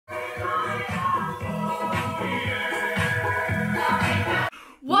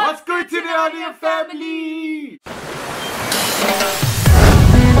What's good to the audio family?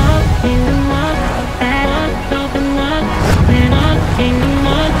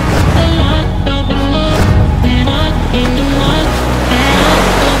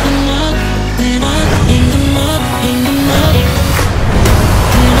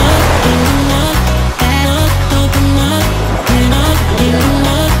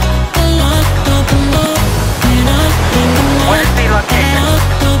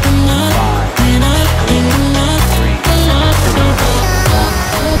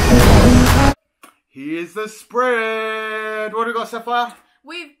 Here's the spread. What do we got, Sapphire?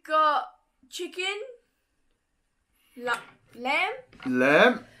 We've got chicken, lamb,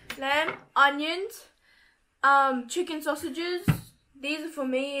 onions, chicken sausages. These are for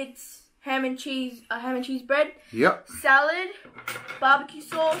me. It's ham and cheese bread. Yep. Salad, barbecue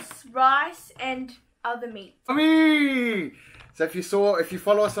sauce, rice, and other meat. Yummy! So if you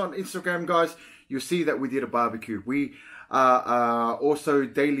follow us on Instagram, guys, you'll see that we did a barbecue. We also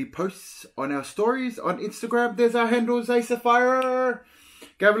daily posts on our stories on Instagram. There's our handles, Sapphire.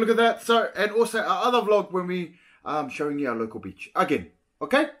 Go have a look at that. So, and also our other vlog when we showing you our local beach again.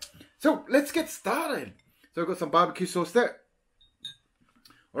 Okay, so let's get started. So we've got some barbecue sauce there.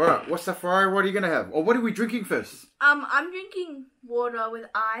 All right, what's Sapphire? What are you gonna have? Or what are we drinking first? I'm drinking water with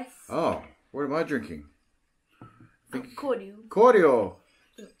ice. Oh, what am I drinking? Cordial. Cordial.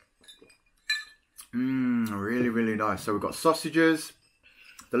 Really, really nice. So we've got sausages,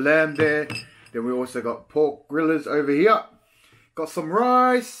 the lamb there. Then we also got pork grillers over here. Got some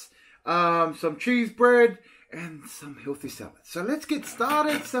rice, some cheese bread, and some healthy salad. So let's get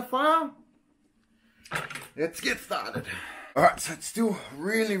started, Sapphire. Let's get started. All right, so it's still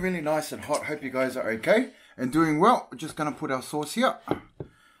really, really nice and hot. Hope you guys are okay and doing well. We're just going to put our sauce here.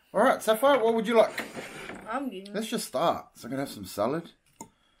 All right, Sapphire, what would you like? Let's just start. So I'm going to have some salad.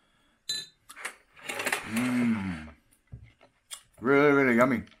 Really, really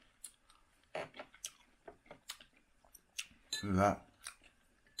yummy. Look at that.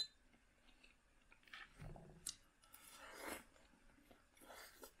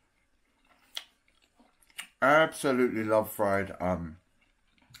 Absolutely love fried onion,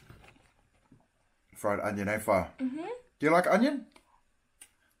 Fire? Do you like onion?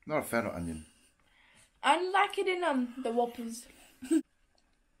 Not a fan of onion. I like it in the Whoppers.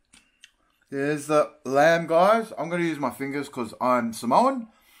 There's the lamb, guys. I'm going to use my fingers because I'm Samoan.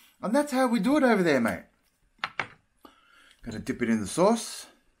 And that's how we do it over there, mate. Going to dip it in the sauce.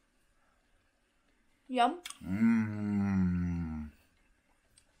 Yum.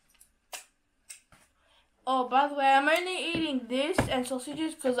 Oh, by the way, I'm only eating this and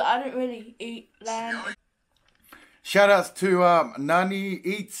sausages because I don't really eat lamb. Shout outs to Nani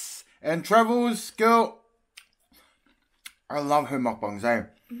Eats and Travels. Girl, I love her mukbangs, eh?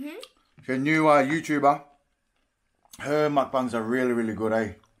 She's a new YouTuber. Her mukbangs are really, really good,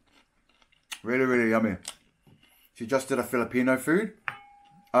 eh? Really, really yummy. She just did a Filipino food.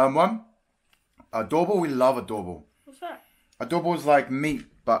 One. Adobo, we love adobo. What's that? Adobo is like meat,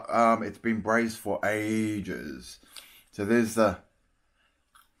 but it's been braised for ages. So there's the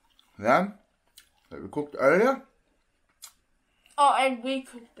lamb that we cooked earlier. Oh, and we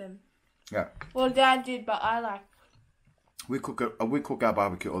cooked them. Yeah. Well, Dad did, but I like. We cook our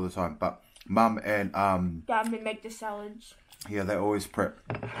barbecue all the time, but Mum and Dad would make the salads. yeah, they always prep.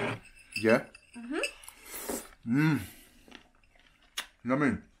 Yeah. Yummy.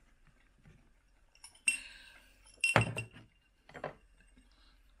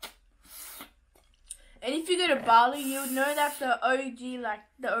 And if you go to Bali, you would know that the OG, like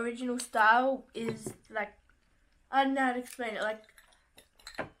the original style, is like, I don't know how to explain it, like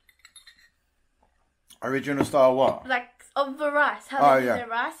Original style what? like of the rice. How they do yeah. their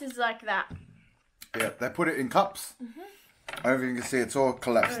rice is like that. Yeah, they put it in cups. I don't know if you can see it's all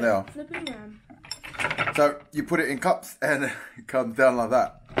collapsed now. Flipping around. So you put it in cups and it comes down like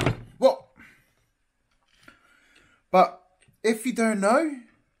that. Well, but if you don't know,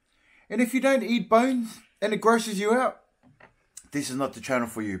 and if you don't eat bones and it grosses you out, this is not the channel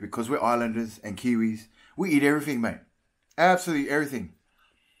for you because we're islanders and Kiwis. We eat everything, mate. Absolutely everything.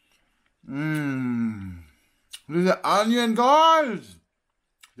 Look at the onion, guys.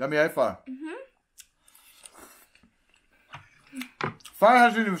 Yummy, eh, Fire? Fire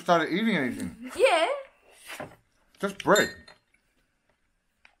hasn't even started eating anything. Yeah. Just bread.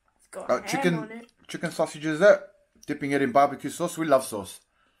 It's got ham on it. Chicken sausages there. Dipping it in barbecue sauce. We love sauce.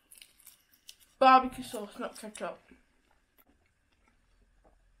 Barbecue sauce, not ketchup.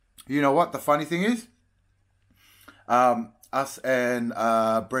 You know what the funny thing is? Us and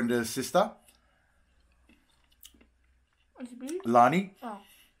Brenda's sister, Lani. Oh.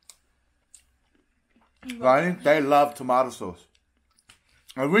 Lani, they love tomato sauce.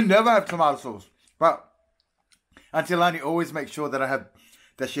 And we never have tomato sauce. But Auntie Lani always makes sure that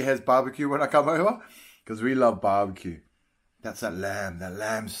she has barbecue when I come over. Because we love barbecue. That's that lamb. That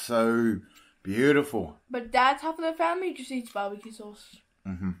lamb's so beautiful. But Dad's half of the family just eats barbecue sauce.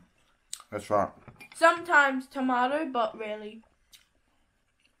 Mm-hmm. That's right. Sometimes tomato, but rarely.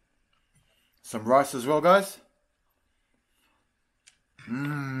 Some rice as well, guys.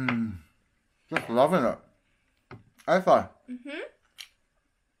 Mmm. Just loving it. Hey, fine. Mm-hmm.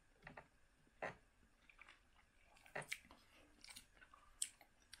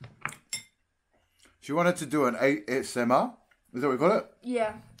 She wanted to do an ASMR. Is that what we call it?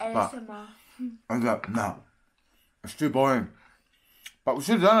 Yeah, ASMR. I was like, no. It's too boring. But we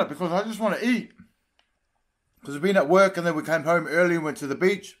should have done it because I just want to eat. Because we've been at work and then we came home early and went to the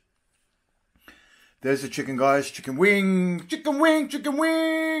beach. There's the chicken, guys. Chicken wing. Chicken wing. Chicken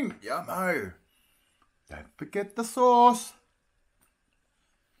wing. Yummo. Don't forget the sauce.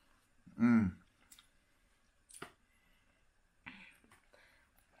 Mmm.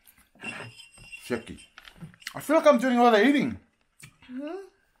 Shaky. I feel like I'm doing a lot of eating.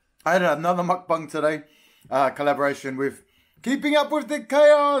 I had another mukbang today. Collaboration with Keeping Up With The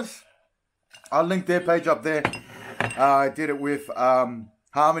Chaos. I'll link their page up there. I did it with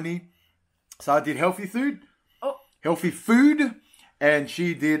Harmony. So I did healthy food. Oh. Healthy food. And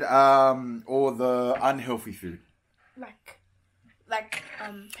she did all the unhealthy food.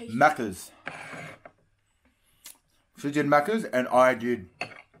 Macca's. She did Macca's and I did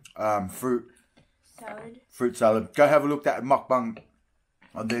fruit salad. Go have a look at mukbang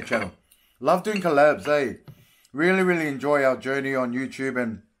on their channel. Love doing collabs, eh? Really, really enjoy our journey on YouTube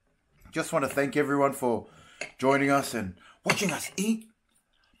and just want to thank everyone for joining us and watching us eat.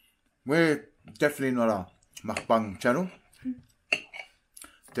 We're definitely not a mukbang channel.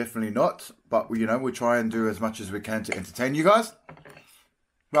 Definitely not. But, you know, we try and do as much as we can to entertain you guys.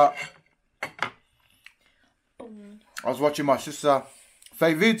 But I was watching my sister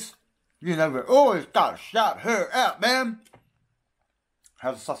Faye vids. You know, we always gotta shout her out, man.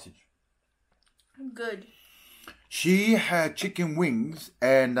 How's the sausage? Good. She had chicken wings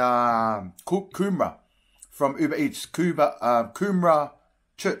and cooked kumara from Uber Eats. Kumara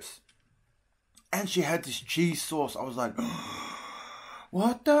chips. And she had this cheese sauce. I was like,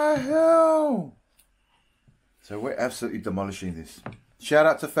 what the hell? So we're absolutely demolishing this. Shout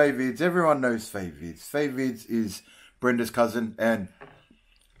out to Faye vids. Everyone knows Faye vids. Faye vids is Brenda's cousin and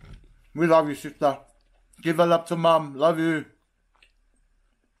we love you, sister. Give a love to mum. Love you.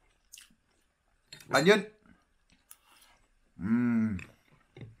 Onion.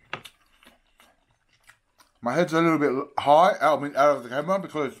 My head's a little bit high out of the camera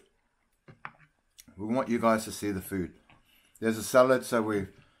because we want you guys to see the food. There's a salad, so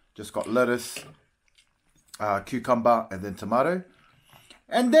we've just got lettuce, cucumber, and then tomato.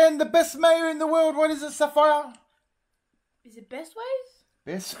 And then the best mayo in the world. What is it, Sapphire? Is it Best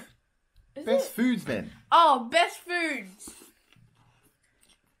Ways? Best foods, then. Oh, best foods.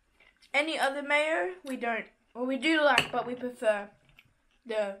 Any other mayo? We don't. Well, we do like, but we prefer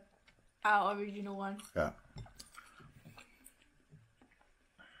our original one. Yeah.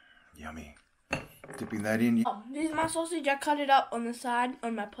 Yummy. Dipping that in. Oh, this is my sausage. I cut it up on the side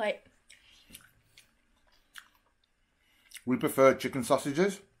on my plate. We prefer chicken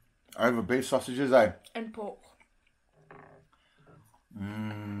sausages over beef sausages, eh? And pork.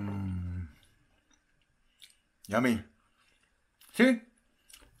 Yummy. See?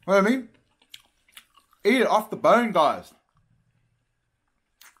 What I mean? Eat it off the bone, guys.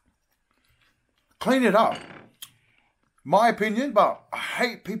 Clean it up. My opinion, but I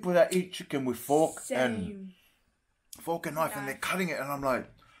hate people that eat chicken with fork and knife and they're cutting it and I'm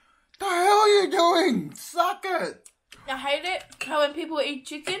like, the hell are you doing? Suck it. I hate it how when people eat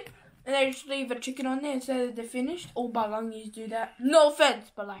chicken and they just leave a chicken on there instead of they're finished. All Balangis do that. No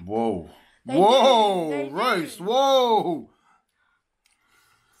offense, but like. Whoa. They Whoa. do. Roast. Whoa.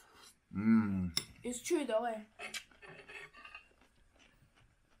 It's true though, eh?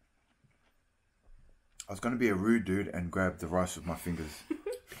 I was going to be a rude dude and grab the rice with my fingers.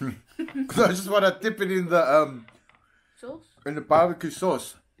 Because I just want to dip it in the sauce? In the barbecue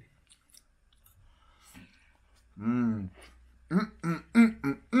sauce.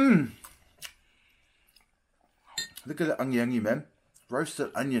 Look at the onion, man.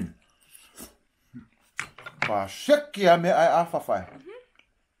 Roasted onion.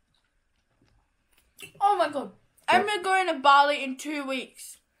 Oh my god. I'm going to Bali in 2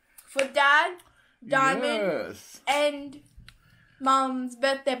 weeks. For Dad, Diamond, and Mum's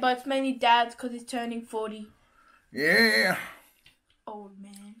birthday. But it's mainly Dad's because he's turning 40. Yeah. Old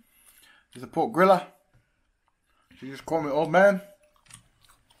man. There's a pork griller. She just called me old man.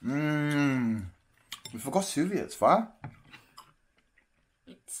 Mmm. We forgot Soviets, fire.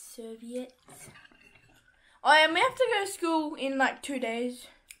 It's Soviets. Oh yeah, we have to go to school in like 2 days.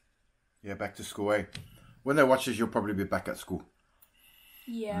 Yeah, back to school, eh? When they watch this, you'll probably be back at school.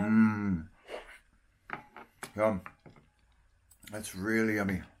 Yeah. Mmm. Yum. That's really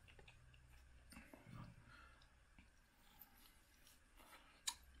yummy.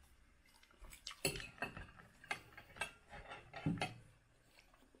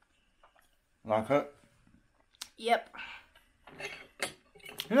 Like it? Yep.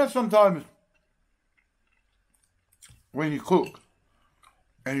 You know, sometimes when you cook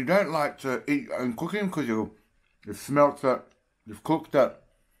and you don't like to eat your own cooking because you've smelt it, you've cooked it,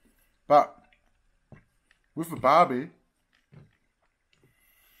 but with a barbie,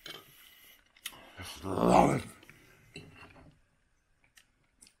 just love it.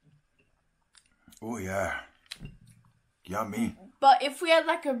 Oh yeah, yummy. But if we had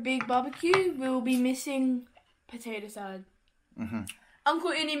like a big barbecue, we will be missing potato salad.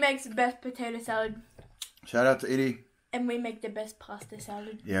 Uncle Eddie makes the best potato salad. Shout out to Eddie. And we make the best pasta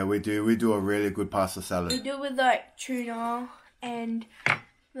salad. Yeah, we do. We do a really good pasta salad. We do it with like tuna and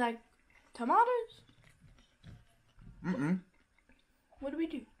like tomatoes. What do we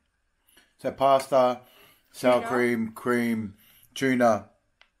do? So pasta, sour cream, tuna.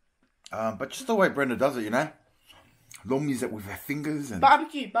 But just the way Brenda does it, you know. Lummies it with her fingers and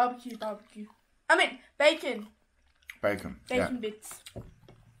Barbecue. I mean, bacon. Bacon Bits.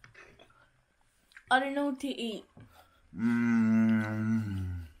 I don't know what to eat.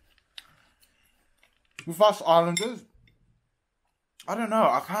 With us islanders, I don't know.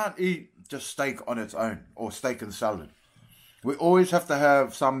 I can't eat just steak on its own or steak and salad. We always have to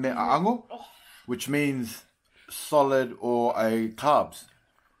have some me'a'ango, which means solid or a carbs.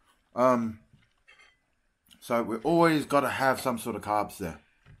 So we always got to have some sort of carbs there.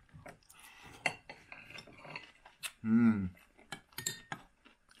 Yum?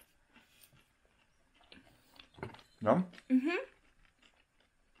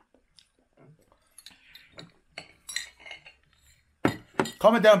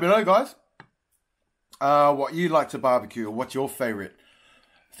 Comment down below, guys, what you like to barbecue or what's your favourite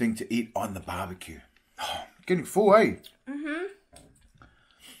thing to eat on the barbecue. Oh, getting full, eh?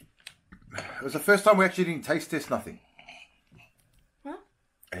 It was the first time we actually didn't taste test nothing. Huh?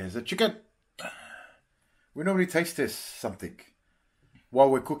 Here's a chicken. We normally taste test something while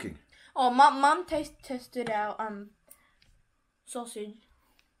we're cooking. Oh, Mum tested our sausage.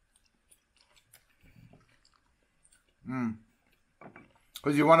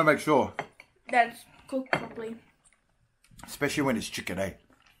 Because you want to make sure. That's cooked properly. Especially when it's chicken, eh?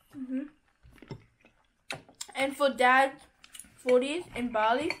 And for Dad's 40th in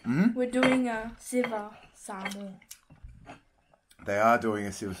Bali, we're doing a Siva Samoa. They are doing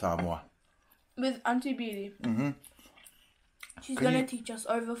a Silver Samoa. With Auntie Beauty. She's going to teach us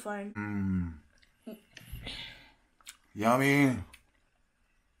over phone. Yummy.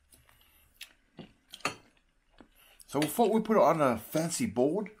 So we thought we'd put it on a fancy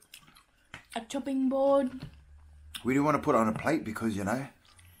board. A chopping board. We didn't want to put it on a plate because, you know.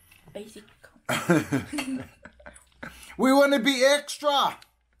 Basic. We want to be extra.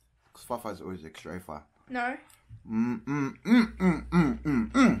 Because Fafa's always extra, Fa. No.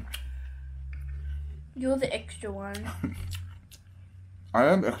 You're the extra one. I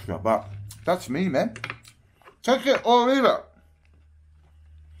am extra, but that's me, man. Take it or leave it.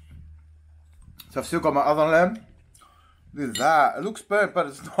 So I've still got my other lamb. Look at that. It looks burnt, but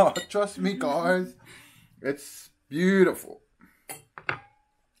it's not. Trust me, guys. It's beautiful.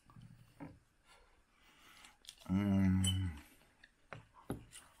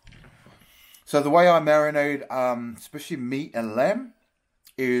 So the way I marinate, especially meat and lamb,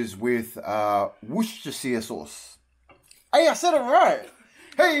 is with Worcestershire sauce. Hey, I said it right.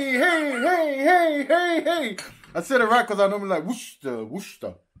 Hey. I said it right because I normally like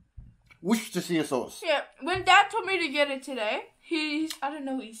Worcestershire sauce. Yeah, when Dad told me to get it today, I don't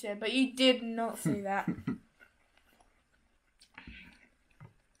know what he said, but he did not say that.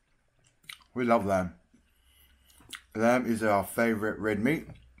 We love lamb. Lamb is our favourite red meat.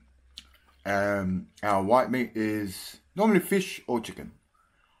 Our white meat is normally fish or chicken.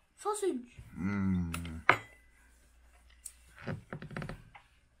 Sausage.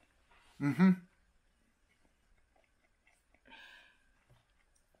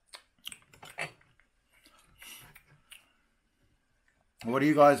 What have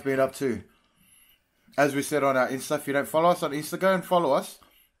you guys been up to? As we said on our Insta, if you don't follow us on Insta, go and follow us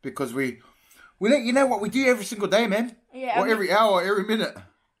because we We let you know what we do every single day, man. Yeah. Or every hour, every minute.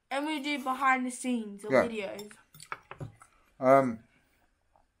 And we do behind the scenes or videos.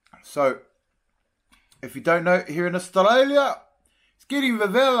 So, if you don't know, here in Australia, it's getting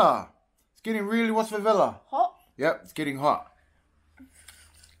favela. It's getting really, what's favela? Hot? Yep, it's getting hot.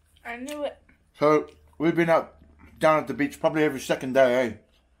 I knew it. So, we've been down at the beach probably every second day, eh?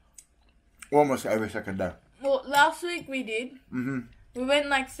 Almost every second day. Well, last week we did. We went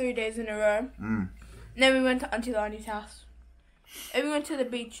like 3 days in a row. And then we went to Auntie Lani's house. And we went to the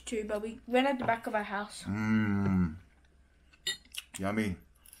beach too, but we went at the back of our house. Yummy.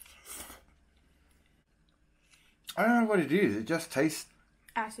 I don't know what it is. It just tastes...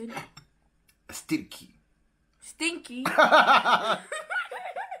 Acid. Stinky. Stinky?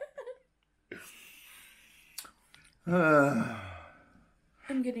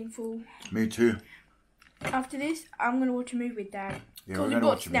 I'm getting full. Me too. After this, I'm going to watch a movie with Dad. Yeah, because we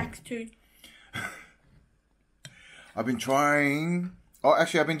bought snacks too. I've been trying... Oh,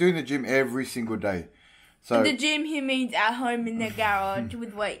 actually, I've been doing the gym every single day. So In the gym, he means at home in the garage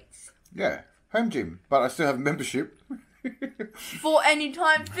with weights. Yeah, home gym. But I still have a membership. For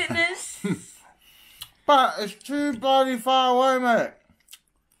Anytime Fitness. But it's too bloody far away,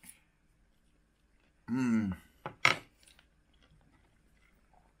 mate.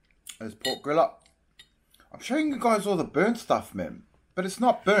 There's pork grill up. I'm showing you guys all the burnt stuff, man. But it's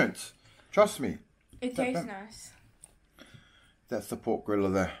not burnt. Trust me. It tastes nice. That's the pork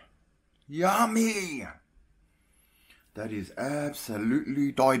griller there. Yummy! That is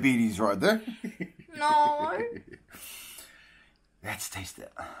absolutely diabetes right there. No. Let's taste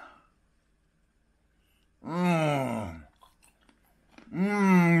it. Mmm.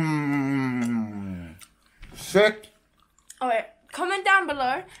 Mmm. Sick. Alright, comment down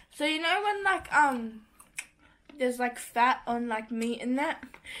below. So you know when like there's like fat on like meat and that.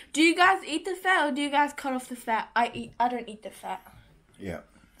 Do you guys eat the fat or do you guys cut off the fat? I don't eat the fat. Yeah.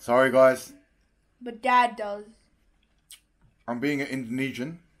 Sorry guys. But Dad does. I'm being an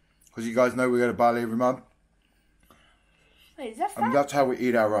Indonesian. Because you guys know we go to Bali every month. Wait, is that fat? And that's how we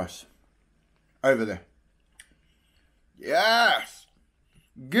eat our rice. Over there. Yes.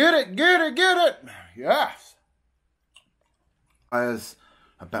 Get it, get it, get it. Yes. I was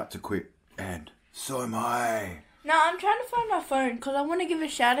about to quit. And so am I. No, I'm trying to find my phone because I want to give a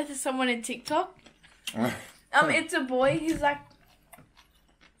shout out to someone in TikTok. It's a boy. He's like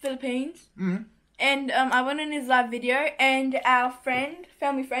Philippines. And I went in his live video, and our friend,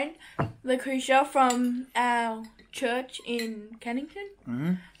 family friend, Lucretia from our church in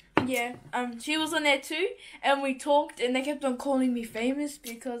Cannington. Yeah, she was on there too, and we talked, and they kept on calling me famous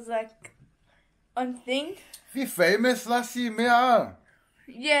because like on thing. You're famous, lassie, meow.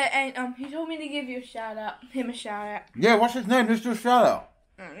 Yeah, and he told me to give you a shout out. Him a shout out. Yeah, what's his name? Let's do a shout out.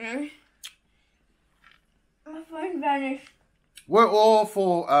 My phone vanished. We're all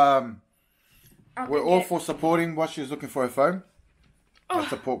for supporting what she's looking for a phone.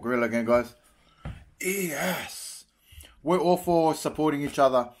 That's the pork grill again, guys. Yes. We're all for supporting each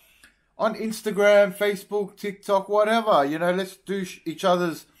other on Instagram, Facebook, TikTok, whatever. You know, let's do each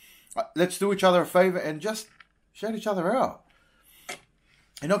other a favor and just shout each other out.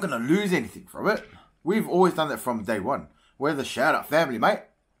 You're not going to lose anything from it. We've always done that from day one. We're the shout out family, mate.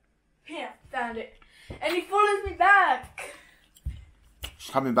 Yeah, found it. And he follows me back.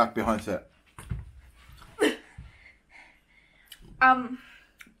 She's coming back behind set.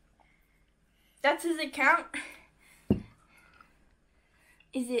 That's his account.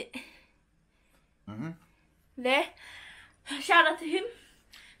 Is it there? Shout out to him.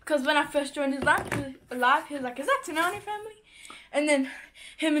 Because when I first joined his live, he was like, is that Tanani family? And then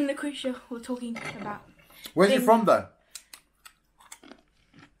him and Lucretia were talking about... Where's he from though?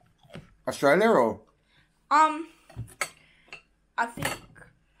 Australia or? I think...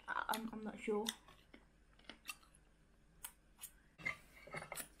 I'm not sure.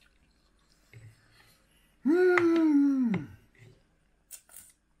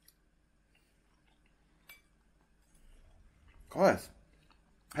 Guys,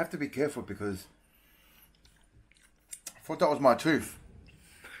 I have to be careful because I thought that was my tooth.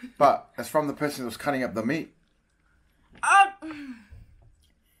 But it's from the person that was cutting up the meat.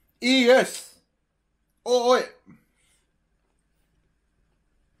 Yes. Oi.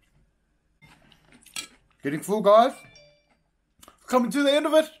 Getting full, guys. Coming to the end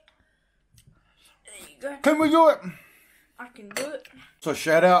of it. There you go. Can we do it? I can do it. So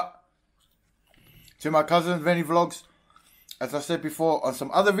shout out to my cousin Venny Vlogs. As I said before on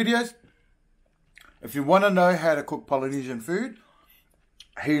some other videos, if you want to know how to cook Polynesian food,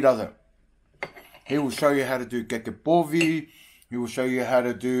 he does it. He will show you how to do keke bovi, He will show you how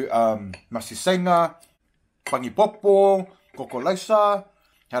to do masisenga, pangipopo, koko laisa,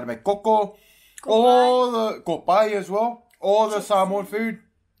 how to make koko, all the kopai as well, all the Samoan food.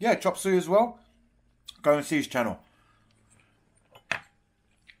 Yeah, chop suey as well. Go and see his channel.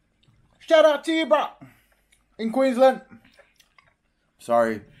 Shout out to you, bro. In Queensland.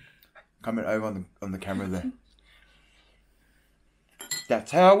 Sorry, coming over on the camera there.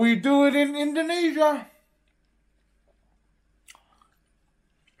 That's how we do it in Indonesia.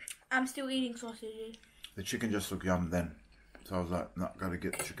 I'm still eating sausages. The chicken just looked yum then. So I was like, no, gotta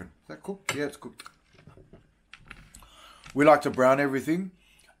get the chicken. Is that cooked? Yeah, it's cooked. We like to brown everything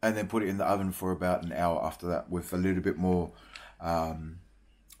and then put it in the oven for about an hour after that with a little bit more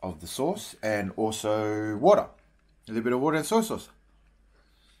of the sauce and also water. A little bit of water and soy sauce.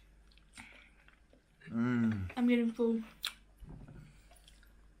 I'm getting full.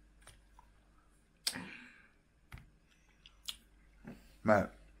 Mate.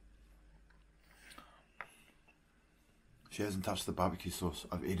 She hasn't touched the barbecue sauce.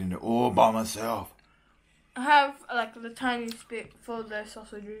 I've eaten it all by myself. I have like the tiniest bit for the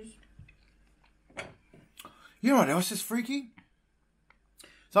sausages. You know what else is freaky?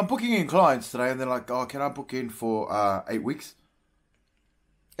 So I'm booking in clients today and they're like, oh, can I book in for 8 weeks?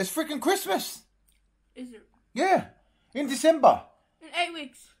 It's freaking Christmas. Is it? Yeah, in December. In 8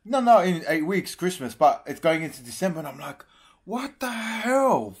 weeks? No, in 8 weeks, Christmas, but it's going into December and I'm like, what the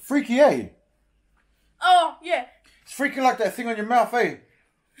hell? Freaky, eh? Oh, yeah. It's freaking like that thing on your mouth, eh?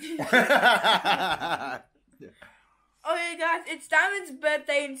 Oh yeah, guys, it's Diamond's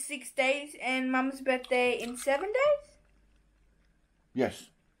birthday in 6 days and Mum's birthday in 7 days?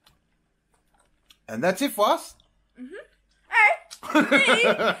 Yes. And that's it for us. Hey, me,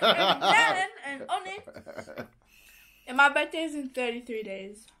 and Dan, and Oni. And my birthday is in 33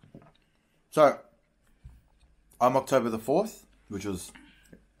 days. So, I'm October the 4th, which was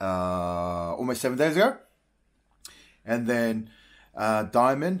almost 7 days ago. And then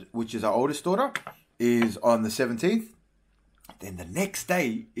Diamond, which is our oldest daughter, is on the 17th. Then the next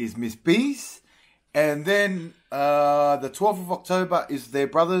day is Miss B's. And then the 12th of October is their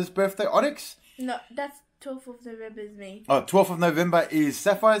brother's birthday, Onyx. No, that's 12th of November is me. Oh, 12th of November is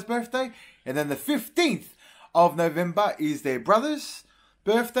Sapphire's birthday. And then the 15th of November is their brother's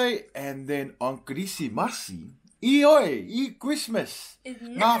birthday. And then on Chrisimasi, I Christmas.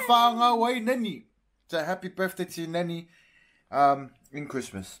 Ngā whānga wai nani. So happy birthday to Nanny in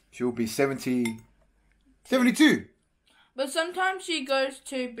Christmas. She'll be 72. But sometimes she goes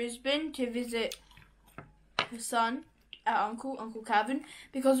to Brisbane to visit her son, our Uncle Calvin,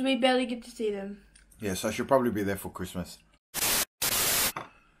 because we barely get to see them. Yeah, so she'll probably be there for Christmas.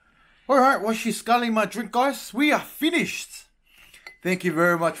 Alright, well, she's sculling my drink, guys. We are finished. Thank you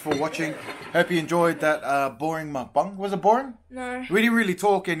very much for watching. Hope you enjoyed that boring mukbang. Was it boring? No. We didn't really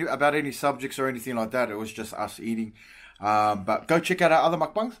talk about any subjects or anything like that. It was just us eating. But go check out our other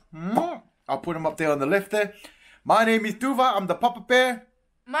mukbangs. I'll put them up there on the left there. My name is Duva. I'm the Papa Bear.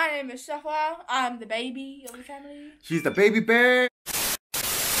 My name is Sapphire. I'm the baby of the family. She's the baby bear.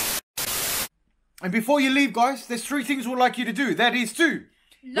 And before you leave, guys, there's 3 things we'd like you to do. That is to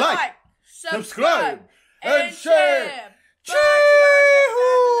like, subscribe, and share.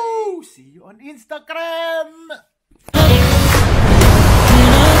 Cheeeeehooooo! See you on Instagram.